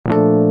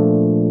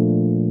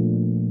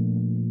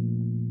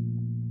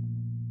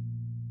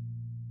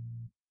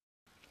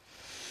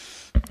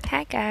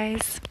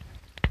guys.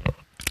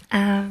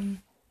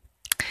 Um,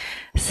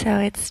 so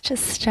it's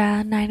just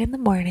 9 in the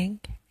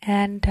morning,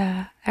 and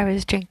I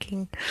was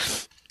drinking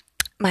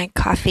my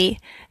coffee,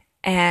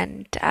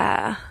 and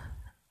I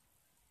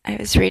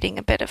was reading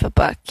a bit of a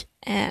book,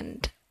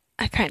 and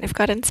I kind of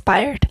got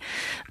inspired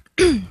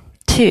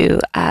to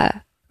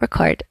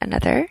record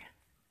another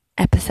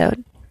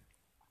episode.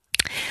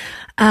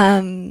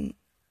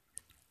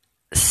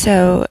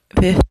 So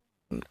the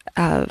theme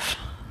of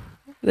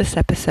this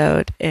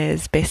episode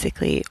is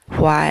basically,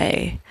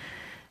 why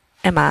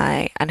am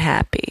I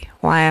unhappy?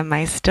 Why am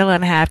I still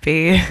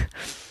unhappy?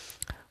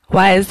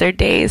 Why is there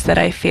days that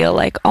I feel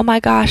like, oh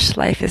my gosh,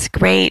 life is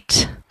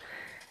great?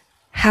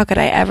 How could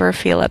I ever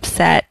feel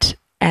upset?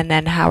 And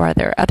then how are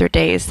there other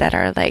days that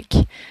are like,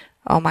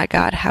 oh my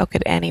God, how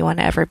could anyone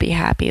ever be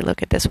happy?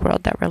 Look at this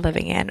world that we're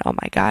living in. Oh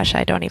my gosh,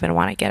 I don't even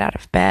want to get out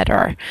of bed.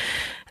 Or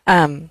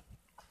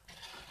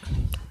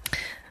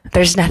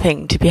there's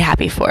nothing to be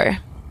happy for.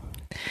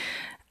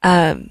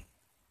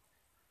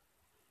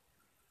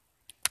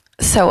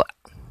 So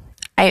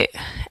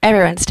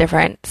everyone's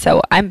different.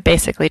 So I'm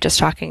basically just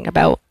talking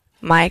about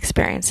my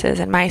experiences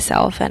and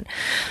myself and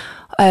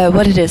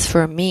what it is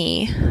for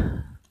me.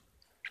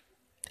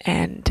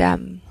 And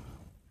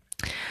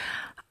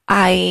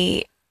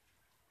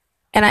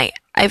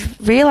I've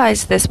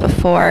realized this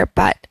before,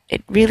 but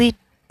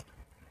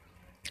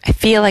I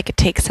feel like it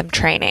takes some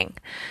training.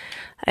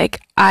 Like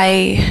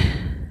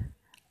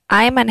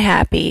I'm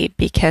unhappy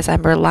because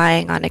I'm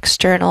relying on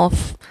external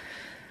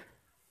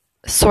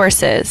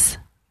sources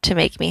to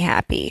make me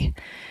happy.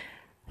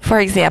 For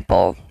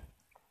example,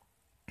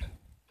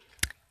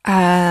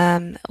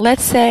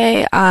 let's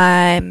say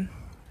I'm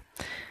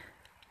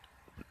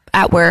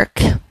at work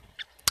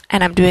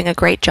and I'm doing a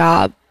great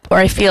job, or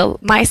I feel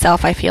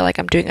like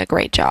I'm doing a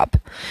great job,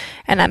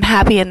 and I'm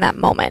happy in that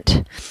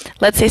moment.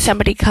 Let's say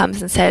somebody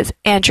comes and says,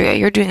 Andrea,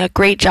 you're doing a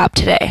great job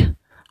today.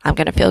 I'm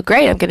going to feel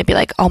great. I'm going to be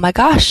like, oh my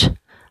gosh,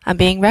 I'm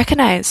being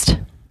recognized.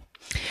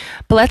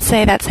 But let's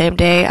say that same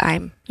day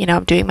I'm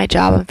doing my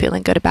job, I'm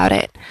feeling good about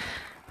it,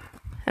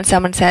 and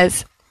someone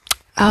says,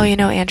 oh,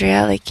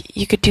 Andrea, like,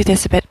 you could do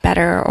this a bit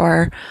better,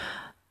 or,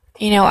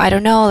 I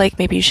don't know, like,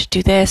 maybe you should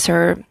do this,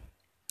 or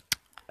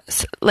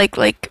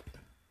like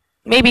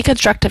maybe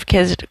constructive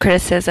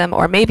criticism,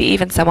 or maybe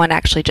even someone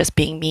actually just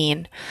being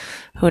mean,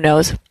 who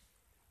knows.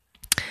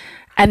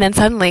 And then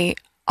suddenly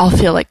I'll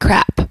feel like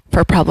crap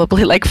for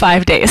probably like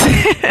 5 days.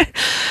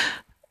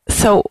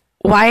 So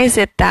why is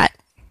it that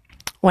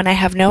when I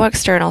have no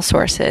external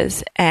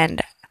sources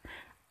and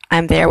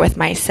I'm there with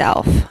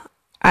myself,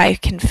 I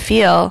can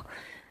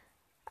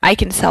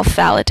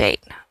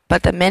self-validate,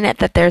 but the minute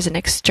that there's an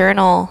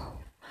external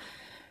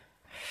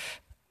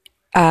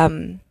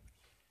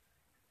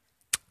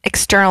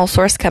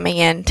source coming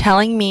in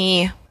telling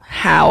me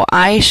how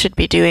I should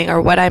be doing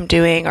or what I'm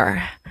doing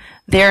or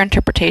their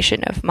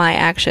interpretation of my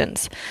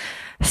actions,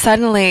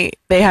 suddenly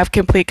they have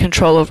complete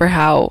control over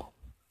how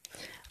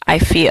I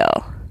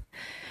feel.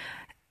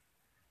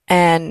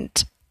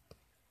 And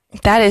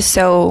that is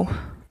so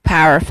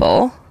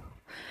powerful,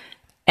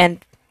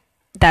 and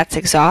that's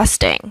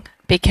exhausting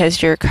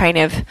because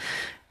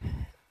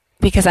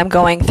because I'm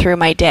going through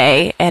my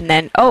day and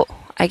then,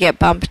 I get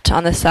bumped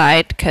on the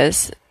side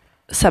because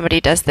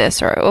somebody does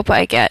this, or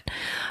I get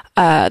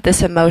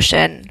this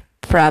emotion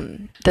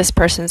from this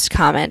person's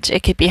comment.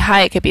 It could be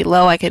high, it could be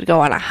low, I could go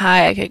on a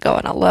high, I could go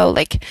on a low.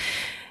 Like,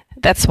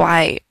 that's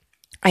why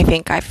I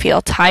think I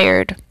feel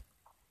tired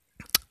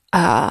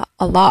a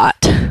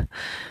lot,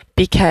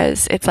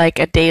 because it's like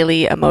a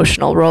daily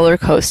emotional roller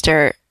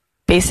coaster,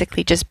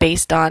 basically just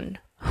based on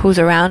who's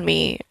around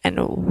me and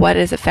what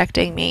is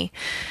affecting me.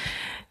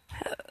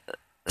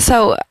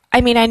 So, I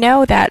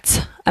know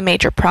that's a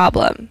major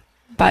problem,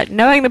 but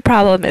knowing the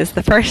problem is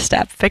the first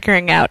step.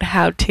 Figuring out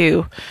how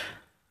to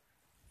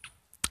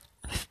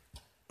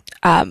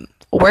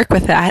work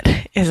with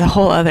that is a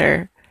whole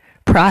other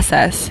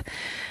process.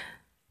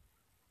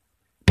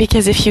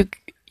 Because if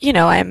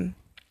I'm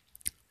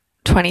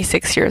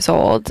 26 years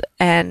old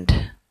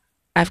and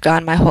I've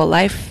gone my whole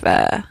life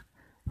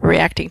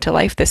reacting to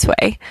life this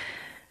way,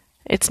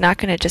 it's not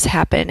going to just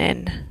happen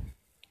in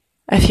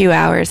a few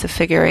hours of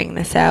figuring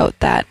this out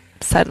that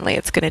suddenly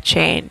it's going to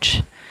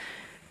change.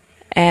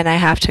 And I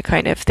have to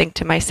kind of think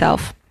to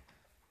myself,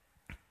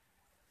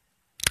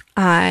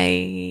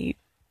 I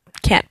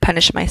can't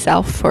punish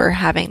myself for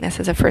having this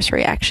as a first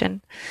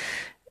reaction.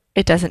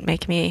 It doesn't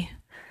make me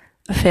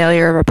a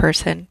failure of a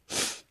person.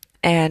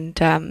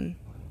 And I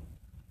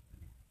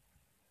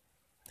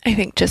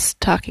think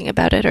just talking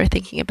about it or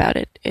thinking about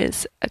it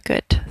is a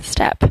good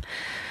step.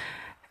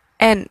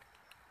 And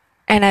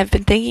I've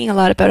been thinking a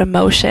lot about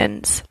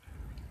emotions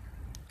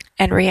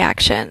and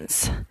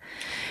reactions,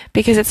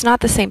 because it's not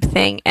the same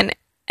thing. And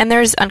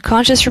there's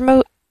unconscious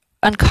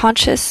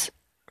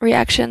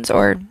reactions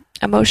or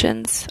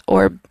emotions,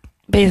 or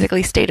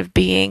basically state of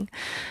being.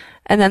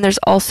 And then there's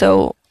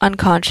also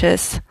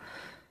unconscious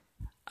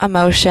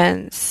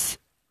emotions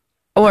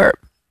or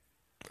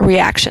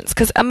reactions.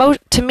 Because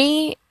to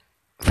me,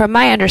 from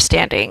my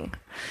understanding,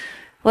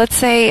 let's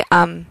say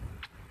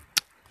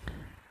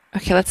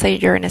okay, let's say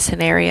you're in a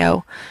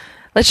scenario.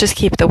 Let's just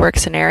keep the work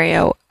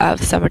scenario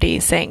of somebody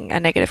saying a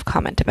negative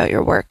comment about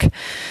your work.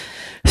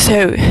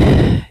 So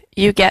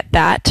you get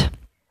that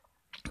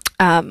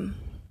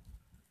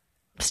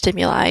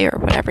stimuli or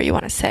whatever you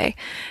want to say,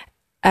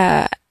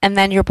 and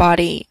then your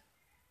body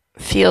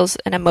feels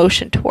an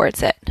emotion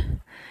towards it.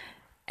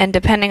 And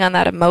depending on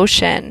that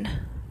emotion,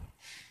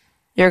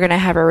 you're going to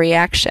have a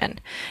reaction.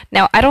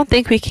 Now, I don't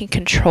think we can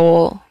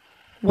control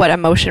what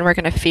emotion we're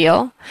going to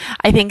feel.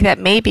 I think that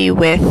maybe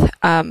with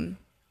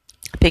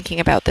thinking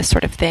about this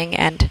sort of thing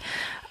and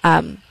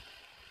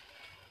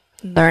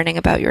learning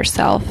about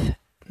yourself,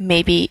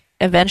 maybe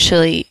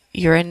eventually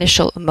your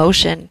initial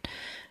emotion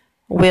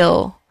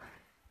will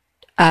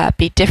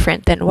be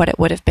different than what it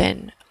would have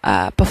been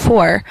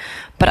before.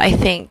 But I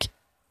think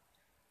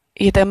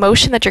the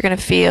emotion that you're going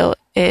to feel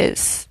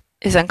is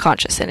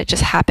unconscious and it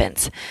just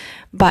happens.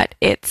 But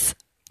it's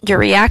your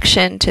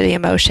reaction to the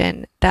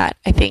emotion that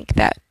I think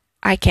that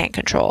I can't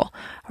control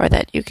or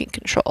that you can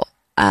control.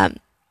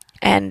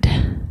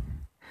 And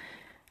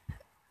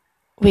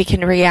we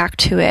can react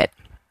to it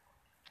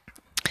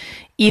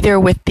either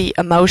with the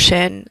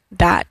emotion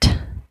that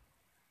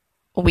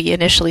we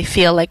initially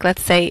feel. Like,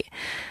 let's say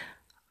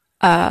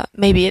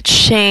maybe it's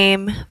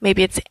shame,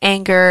 maybe it's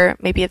anger,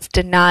 maybe it's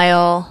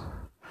denial,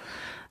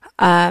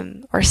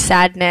 or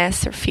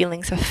sadness or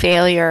feelings of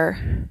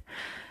failure.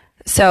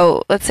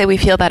 So let's say we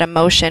feel that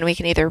emotion. We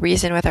can either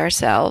reason with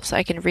ourselves.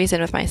 I can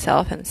reason with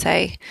myself and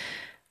say,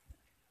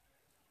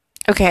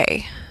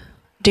 okay,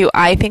 do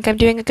I think I'm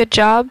doing a good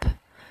job?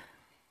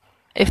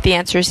 If the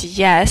answer is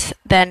yes,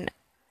 then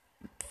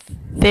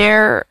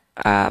their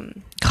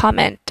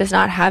comment does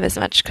not have as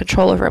much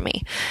control over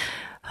me.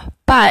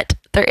 But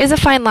there is a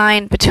fine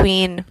line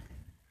between,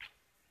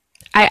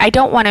 I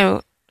don't want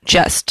to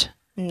just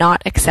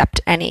not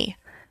accept any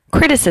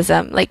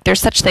criticism. Like,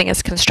 there's such thing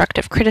as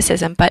constructive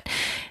criticism, but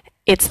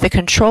it's the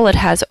control it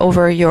has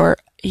over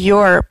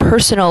your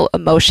personal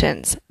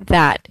emotions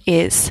that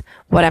is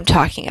what I'm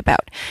talking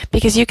about.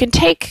 Because you can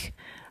take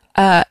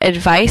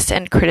advice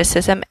and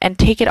criticism and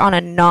take it on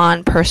a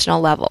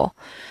non-personal level,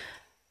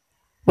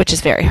 which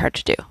is very hard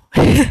to do.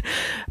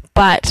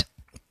 But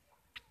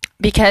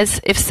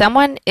because if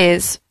someone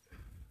is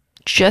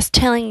just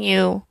telling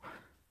you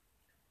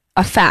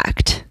a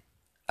fact,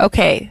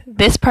 okay,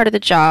 this part of the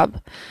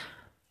job,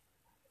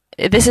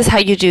 this is how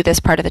you do this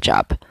part of the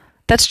job.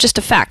 That's just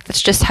a fact.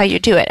 That's just how you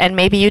do it. And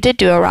maybe you did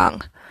do it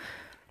wrong.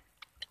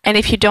 And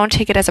if you don't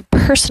take it as a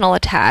personal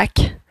attack,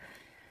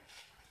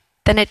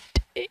 then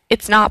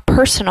it's not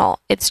personal.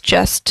 It's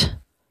just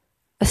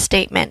a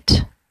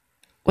statement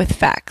with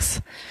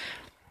facts.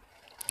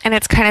 And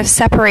it's kind of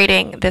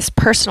separating this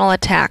personal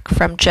attack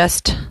from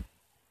just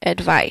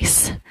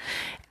advice.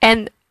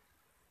 And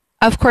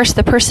of course,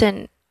 the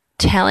person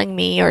telling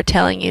me or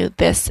telling you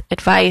this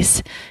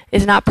advice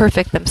is not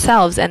perfect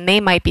themselves, and they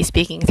might be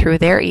speaking through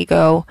their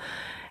ego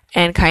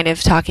and kind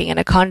of talking in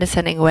a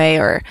condescending way,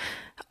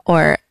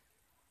 or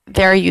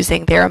they're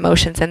using their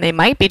emotions and they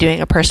might be doing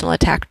a personal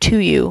attack to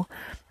you.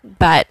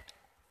 But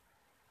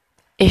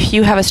if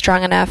you have a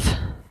strong enough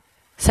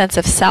sense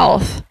of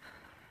self,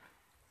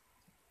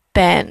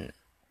 then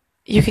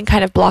you can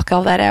kind of block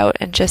all that out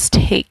and just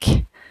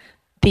take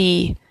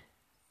the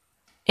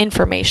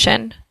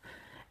information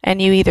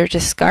and you either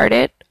discard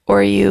it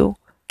or you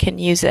can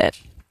use it.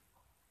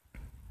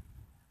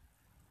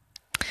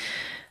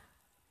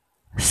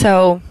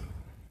 So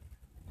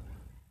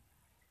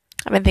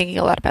I've been thinking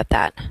a lot about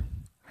that.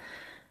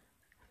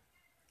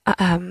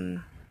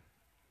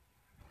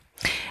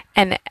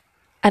 And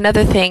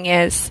another thing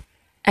is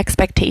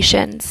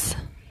expectations,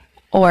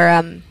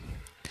 or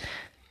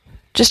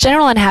just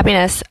general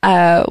unhappiness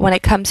when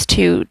it comes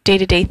to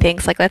day-to-day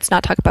things. Like, let's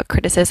not talk about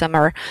criticism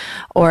or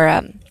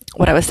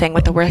what I was saying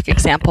with the work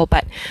example,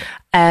 but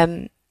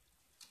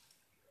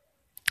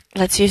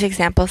let's use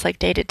examples like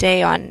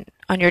day-to-day on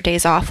your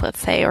days off, let's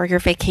say, or your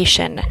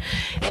vacation,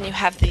 and you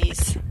have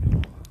these,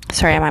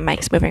 sorry, my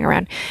mic's moving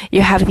around,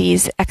 you have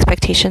these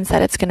expectations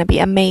that it's going to be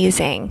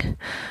amazing,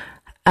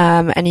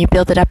 and you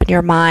build it up in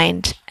your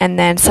mind, and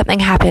then something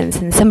happens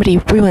and somebody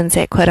ruins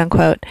it, quote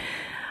unquote.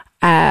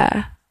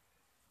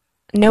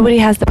 Nobody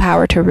has the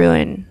power to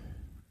ruin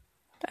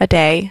a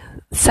day.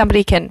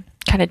 Somebody can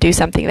kind of do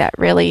something that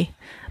really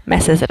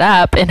messes it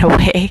up in a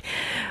way,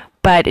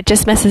 but it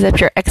just messes up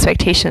your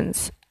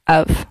expectations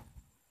of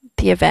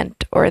the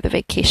event or the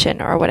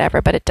vacation or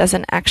whatever, but it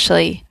doesn't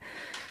actually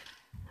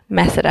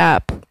mess it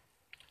up.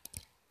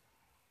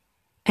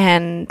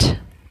 And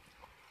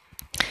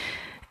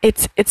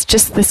it's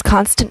just this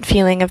constant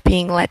feeling of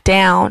being let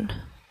down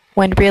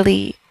when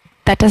really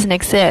that doesn't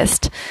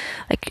exist.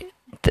 Like,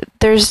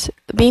 there's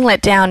being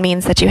let down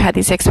means that you had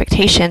these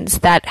expectations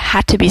that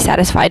had to be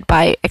satisfied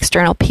by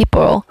external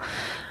people.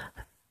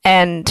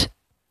 And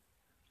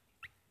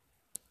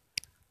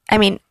I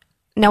mean,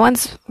 no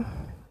one's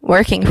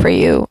working for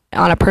you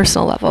on a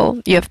personal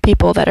level. You have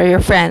people that are your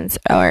friends,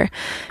 or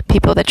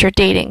people that you're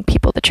dating,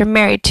 people that you're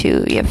married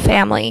to, you have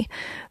family,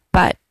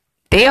 but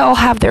they all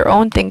have their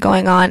own thing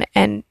going on,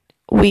 and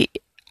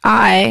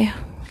I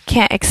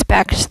can't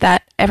expect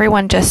that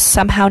everyone just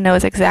somehow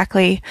knows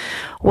exactly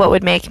what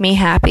would make me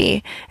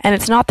happy. And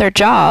it's not their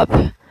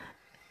job.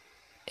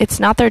 It's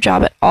not their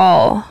job at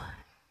all.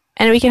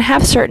 And we can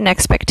have certain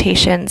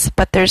expectations,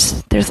 but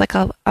there's like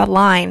a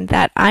line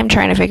that I'm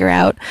trying to figure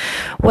out.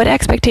 What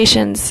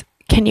expectations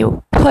can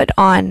you put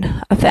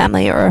on a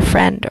family or a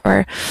friend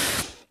or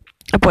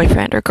a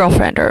boyfriend or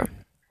girlfriend or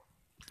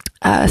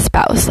a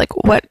spouse? Like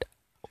what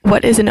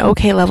is an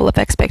okay level of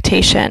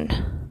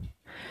expectation?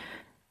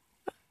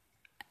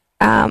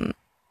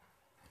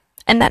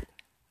 And that,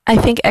 I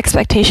think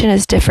expectation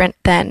is different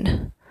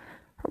than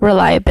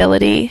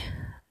reliability.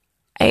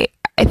 I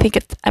think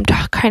I'm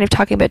kind of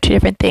talking about two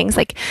different things.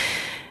 Like,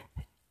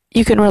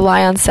 you can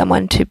rely on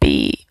someone to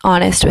be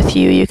honest with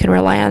you. You can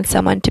rely on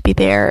someone to be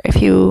there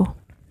if you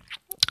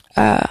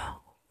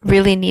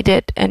really need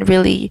it and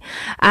really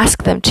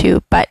ask them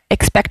to. But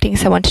expecting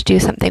someone to do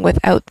something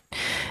without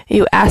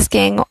you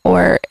asking,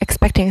 or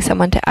expecting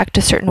someone to act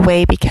a certain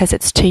way because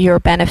it's to your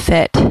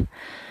benefit,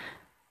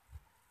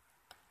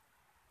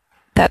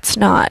 that's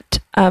not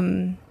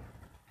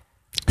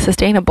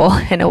sustainable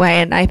in a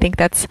way. And I think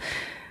that's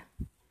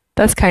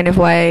kind of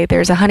why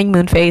there's a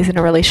honeymoon phase in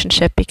a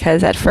relationship,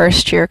 because at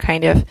first you're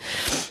kind of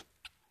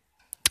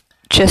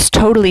just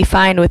totally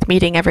fine with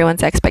meeting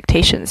everyone's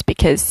expectations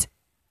because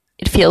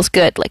it feels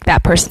good. Like,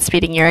 that person's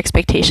meeting your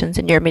expectations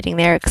and you're meeting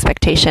their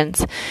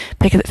expectations,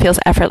 because it feels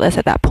effortless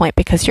at that point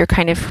because you're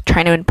kind of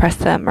trying to impress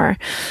them or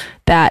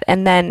that.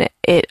 And then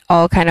it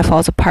all kind of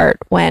falls apart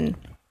when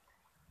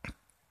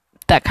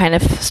that kind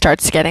of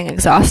starts getting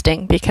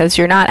exhausting, because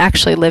you're not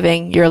actually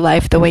living your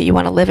life the way you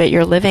want to live it.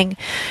 You're living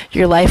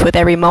your life with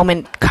every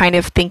moment kind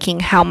of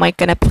thinking, how am I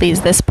going to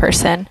please this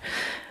person?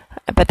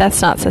 But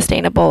that's not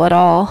sustainable at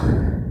all.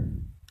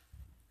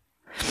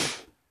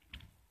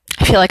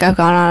 I feel like I've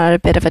gone on a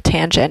bit of a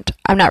tangent.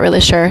 I'm not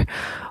really sure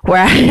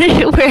where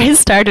I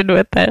started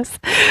with this.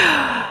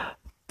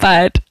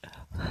 But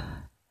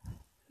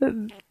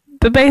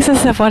the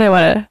basis of what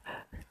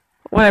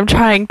I'm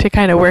trying to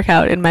kind of work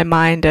out in my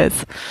mind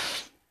is,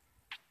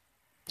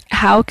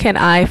 how can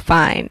I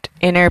find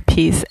inner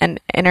peace and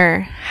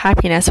inner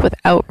happiness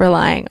without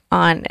relying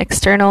on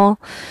external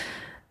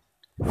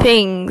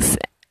things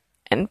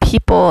and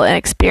people and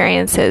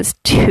experiences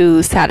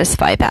to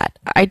satisfy that?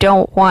 I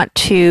don't want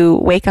to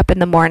wake up in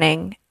the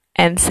morning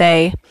and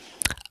say,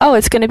 oh,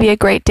 it's going to be a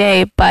great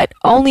day, but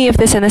only if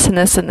this and this and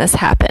this and this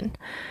happen.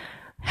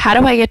 How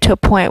do I get to a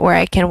point where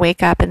I can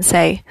wake up and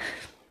say,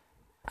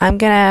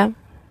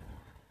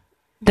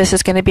 this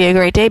is going to be a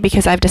great day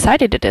because I've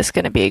decided it is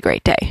going to be a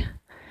great day?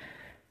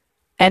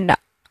 And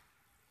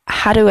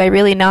how do I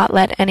really not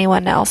let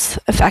anyone else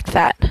affect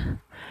that?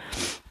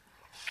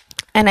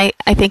 And I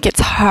think it's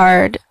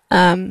hard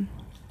being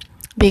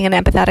an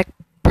empathetic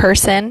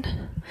person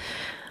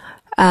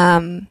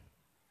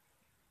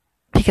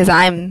because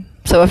I'm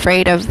so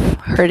afraid of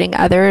hurting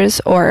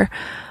others or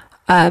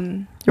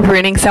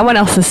ruining someone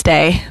else's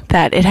day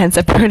that it ends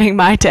up ruining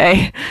my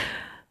day.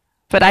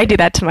 But I do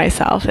that to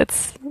myself.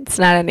 It's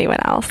not anyone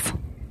else.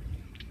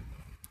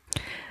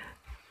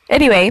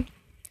 Anyway,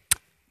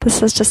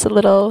 this is just a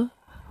little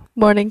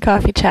morning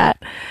coffee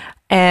chat,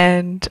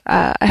 and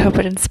I hope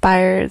it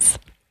inspires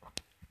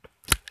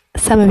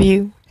some of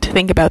you to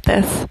think about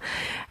this.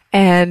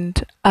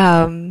 And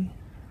have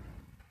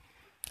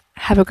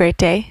a great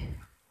day,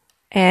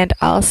 and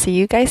I'll see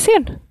you guys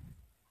soon.